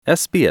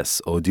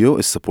SBS Audio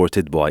is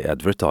supported by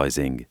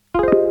advertising.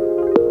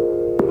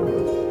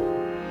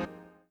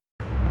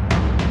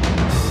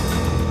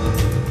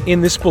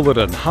 In this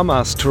bulletin,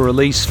 Hamas to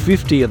release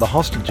 50 of the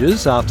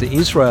hostages after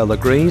Israel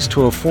agrees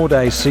to a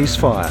 4-day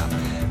ceasefire.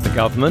 The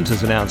government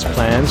has announced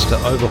plans to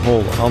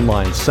overhaul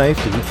online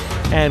safety,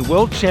 and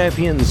world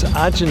champions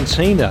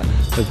Argentina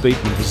have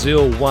beaten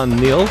Brazil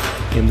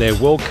 1-0 in their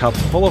World Cup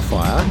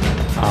Qualifer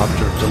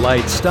after a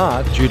delayed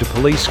start due to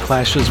police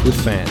clashes with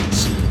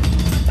fans.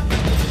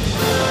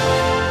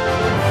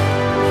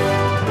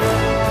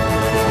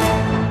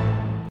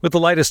 With the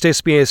latest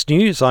SBS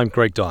News, I'm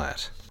Greg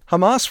Dyett.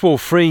 Hamas will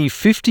free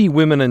 50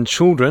 women and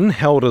children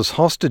held as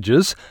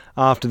hostages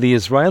after the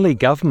Israeli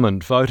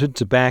government voted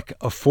to back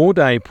a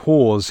 4-day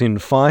pause in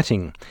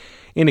fighting.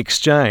 In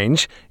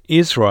exchange,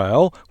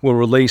 Israel will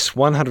release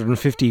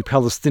 150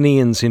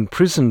 Palestinians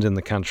imprisoned in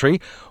the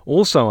country,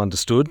 also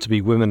understood to be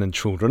women and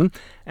children,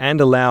 and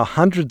allow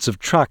hundreds of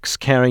trucks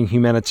carrying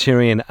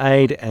humanitarian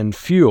aid and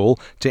fuel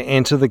to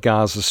enter the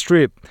Gaza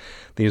Strip.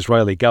 The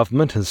Israeli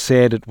government has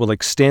said it will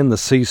extend the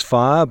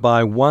ceasefire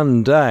by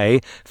 1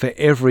 day for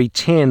every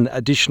 10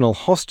 additional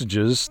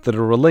hostages that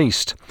are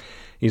released.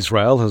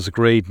 Israel has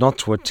agreed not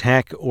to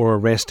attack or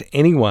arrest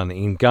anyone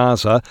in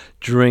Gaza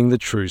during the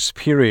truce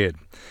period.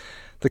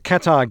 The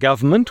Qatar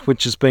government,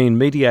 which has been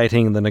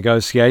mediating the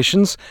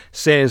negotiations,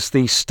 says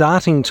the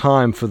starting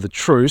time for the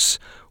truce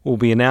will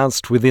be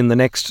announced within the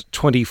next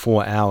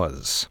 24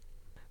 hours.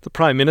 The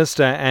Prime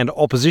Minister and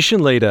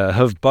opposition leader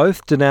have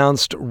both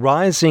denounced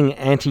rising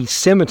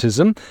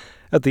anti-Semitism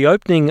at the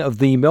opening of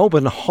the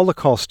Melbourne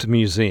Holocaust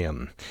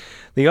Museum.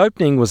 The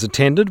opening was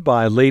attended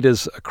by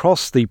leaders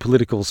across the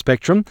political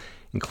spectrum,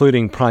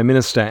 including Prime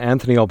Minister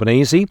Anthony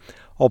Albanese,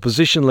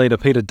 Opposition Leader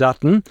Peter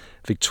Dutton,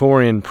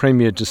 Victorian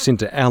Premier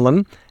Jacinta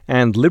Allen,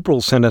 and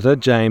Liberal Senator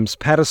James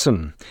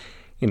Paterson.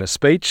 In a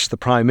speech, the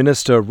Prime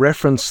Minister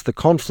referenced the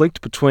conflict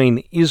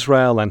between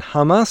Israel and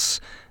Hamas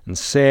and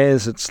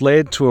says it's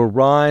led to a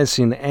rise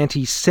in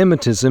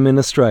anti-Semitism in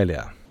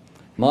Australia.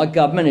 My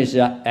government is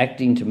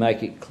acting to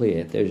make it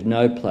clear there is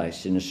no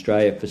place in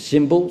Australia for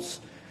symbols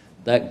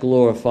that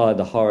glorify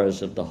the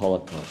horrors of the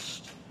Holocaust.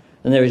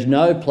 And there is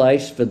no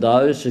place for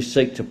those who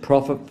seek to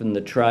profit from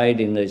the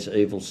trade in these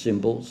evil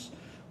symbols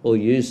or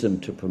use them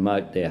to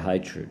promote their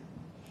hatred.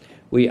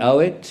 We owe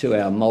it to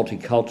our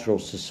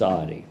multicultural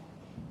society,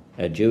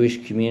 our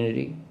Jewish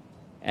community,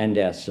 and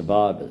our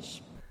survivors.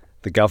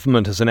 The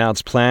government has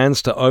announced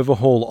plans to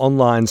overhaul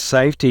online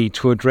safety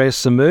to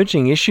address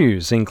emerging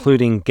issues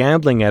including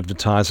gambling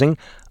advertising,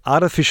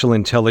 artificial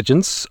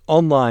intelligence,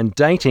 online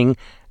dating,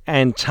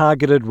 and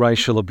targeted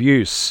racial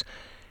abuse.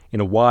 In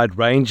a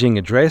wide-ranging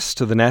address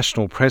to the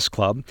National Press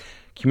Club,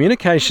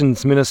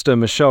 Communications Minister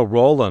Michelle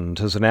Rowland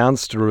has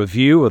announced a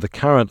review of the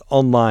current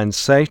Online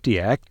Safety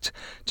Act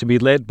to be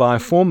led by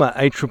former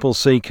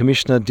ACCC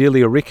Commissioner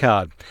Delia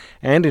Rickard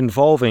and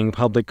involving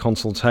public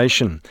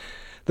consultation.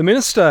 The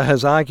Minister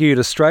has argued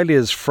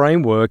Australia's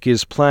framework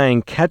is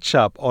playing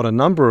catch-up on a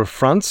number of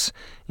fronts,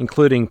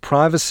 including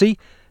privacy,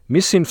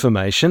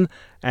 misinformation,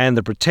 and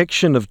the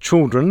protection of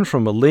children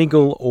from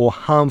illegal or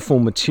harmful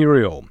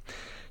material.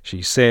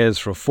 She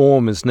says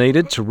reform is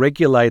needed to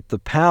regulate the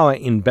power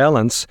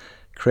imbalance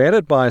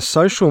created by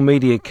social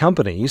media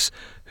companies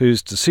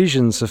whose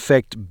decisions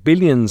affect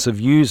billions of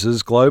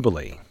users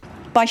globally.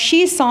 By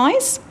sheer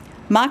size,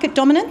 market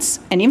dominance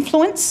and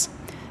influence,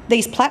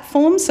 these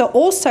platforms are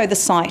also the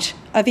site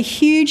of a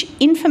huge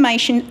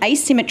information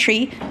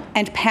asymmetry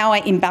and power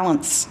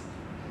imbalance.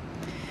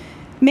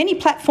 Many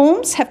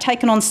platforms have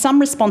taken on some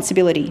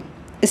responsibility,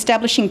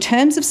 establishing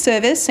terms of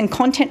service and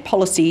content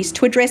policies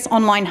to address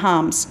online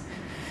harms.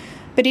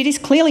 But it is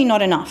clearly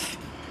not enough.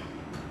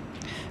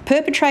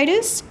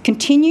 Perpetrators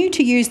continue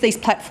to use these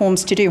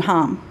platforms to do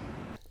harm.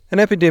 An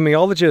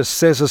epidemiologist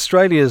says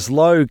Australia's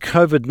low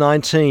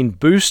COVID-19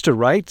 booster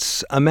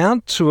rates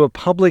amount to a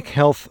public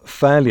health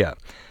failure.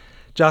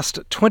 Just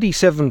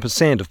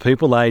 27% of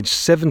people aged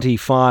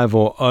 75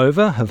 or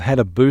over have had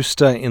a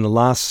booster in the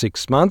last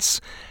 6 months,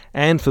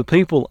 and for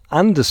people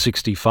under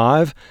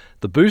 65,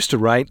 the booster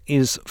rate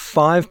is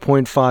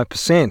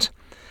 5.5%.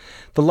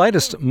 The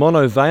latest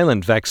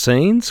monovalent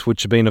vaccines,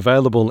 which have been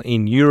available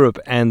in Europe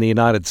and the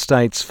United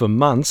States for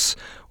months,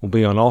 will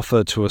be on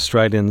offer to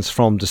Australians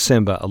from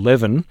December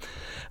 11.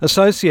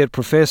 Associate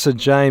Professor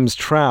James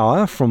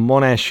Trower from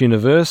Monash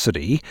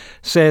University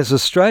says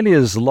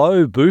Australia's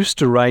low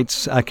booster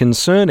rates are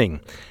concerning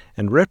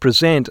and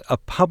represent a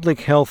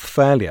public health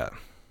failure.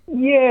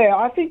 Yeah,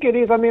 I think it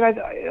is. I mean,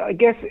 I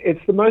guess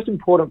it's the most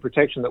important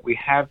protection that we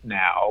have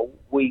now.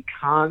 We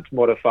can't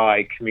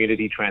modify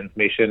community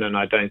transmission, and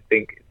I don't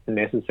think it's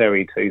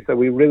necessary to. So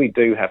we really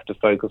do have to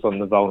focus on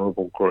the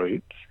vulnerable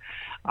groups.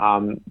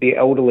 The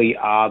elderly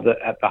are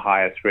at the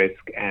highest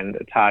risk, and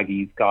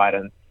ATAGI's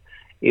guidance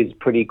is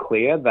pretty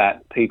clear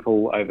that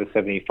people over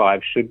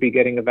 75 should be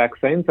getting a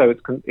vaccine. So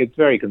it's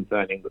very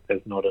concerning that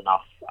there's not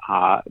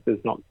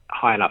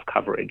high enough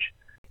coverage.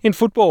 In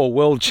football,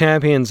 world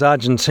champions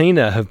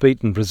Argentina have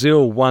beaten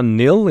Brazil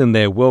 1-0 in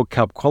their World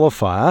Cup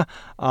Qualifer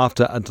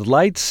after a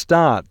delayed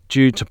start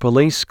due to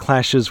police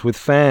clashes with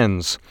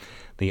fans.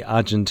 The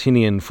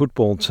Argentinian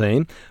football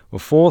team were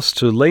forced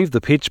to leave the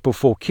pitch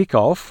before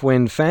kick-off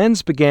when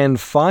fans began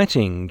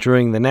fighting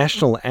during the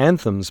national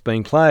anthems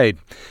being played.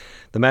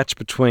 The match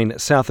between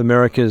South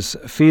America's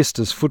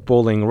fiercest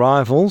footballing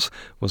rivals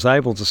was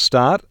able to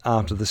start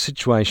after the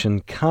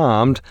situation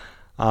calmed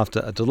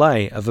after a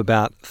delay of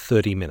about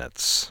 30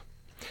 minutes.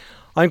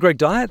 I'm Greg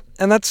Dyatt,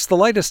 and that's the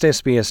latest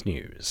SBS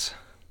News.